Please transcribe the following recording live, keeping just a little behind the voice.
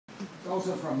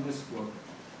also from this book.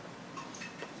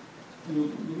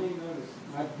 You may notice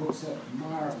my books have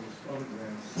marvelous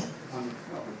photographs on the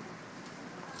cover.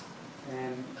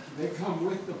 And they come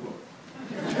with the book.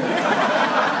 You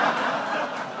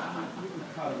can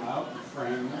cut them out and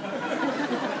frame them.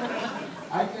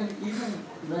 I can even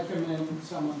recommend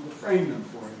someone to frame them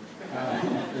for you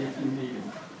if you need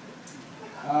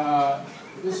them.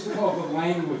 This is called The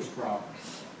Language Problem.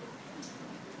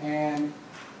 And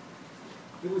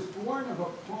it was born of a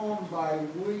poem by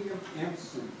William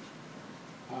Empson.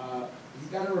 He's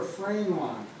got a refrain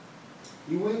line.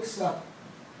 He wakes up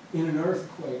in an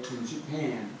earthquake in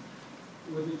Japan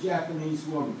with a Japanese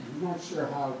woman. He's not sure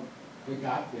how they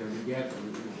got there together,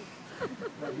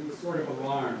 but he was sort of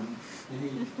alarmed. And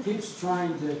he keeps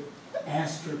trying to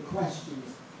ask her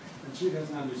questions, and she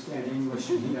doesn't understand English,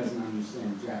 and he doesn't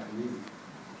understand Japanese.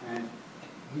 And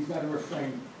he's got a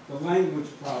refrain, the language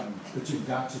problem, but you've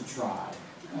got to try.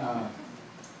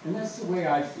 And that's the way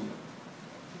I feel.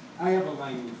 I have a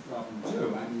language problem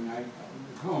too. I mean,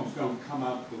 the poems don't come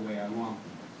out the way I want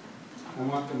them. I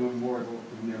want them immortal,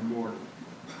 and they're mortal.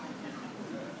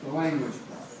 The language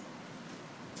problem.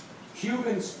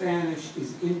 Cuban Spanish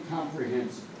is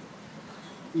incomprehensible,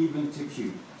 even to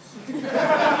Cubans.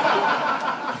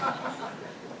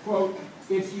 Quote,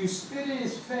 if you spit in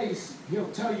his face,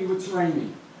 he'll tell you it's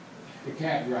raining, the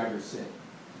cab driver said.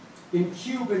 In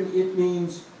Cuban, it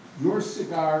means your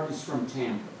cigar is from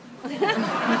Tampa.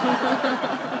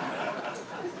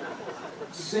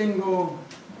 Single,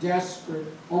 desperate,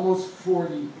 almost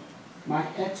 40, my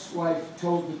ex-wife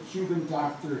told the Cuban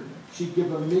doctor she'd give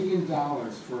 $1 million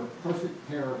for a perfect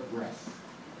pair of breasts.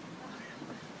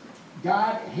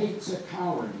 God hates a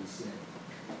coward, he said,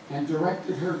 and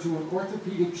directed her to an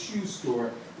orthopedic shoe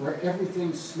store where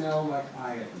everything smelled like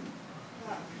iodine.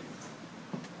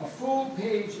 A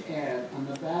full-page ad on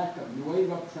the back of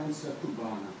Nueva Prensa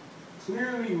Cubana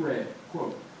clearly read,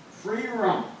 quote, free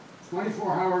rum,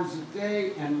 24 hours a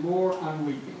day and more on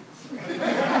weekends.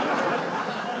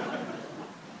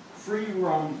 Free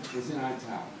rum was in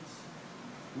italics.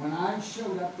 When I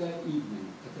showed up that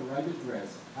evening at the right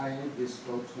address, Calle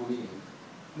Disco 28,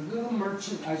 the little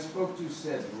merchant I spoke to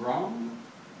said, rum?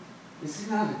 This is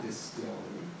not a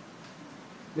distillery.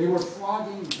 They were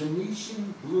flogging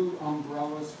Venetian blue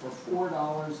umbrellas for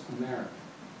 $4 American.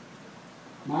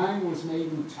 Mine was made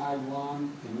in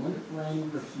Taiwan, and when it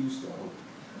rained, refused to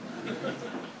open.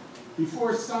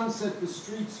 Before sunset, the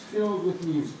streets filled with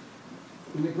music.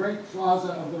 In the great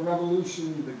plaza of the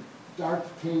Revolution, the dark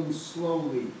came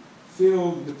slowly,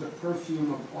 filled with the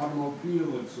perfume of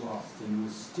automobile exhaust and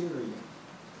wisteria.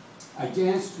 I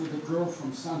danced with a girl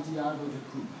from Santiago de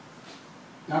Cuba.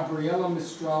 Gabriela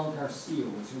Mistral Garcia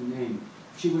was her name.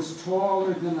 She was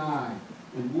taller than I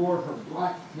and wore her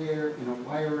black hair in a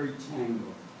wiry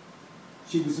tangle.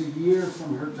 She was a year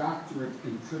from her doctorate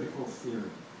in critical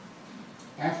theory.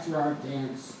 After our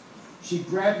dance, she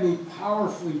grabbed me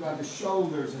powerfully by the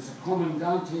shoulders as a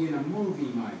comandante in a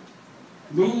movie might,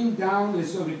 leaned down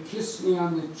as though to kiss me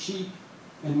on the cheek,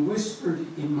 and whispered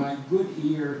in my good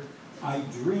ear, I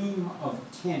dream of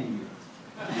tenure.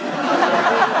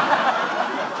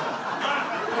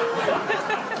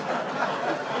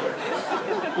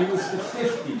 It was the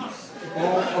 50s,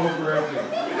 all over again.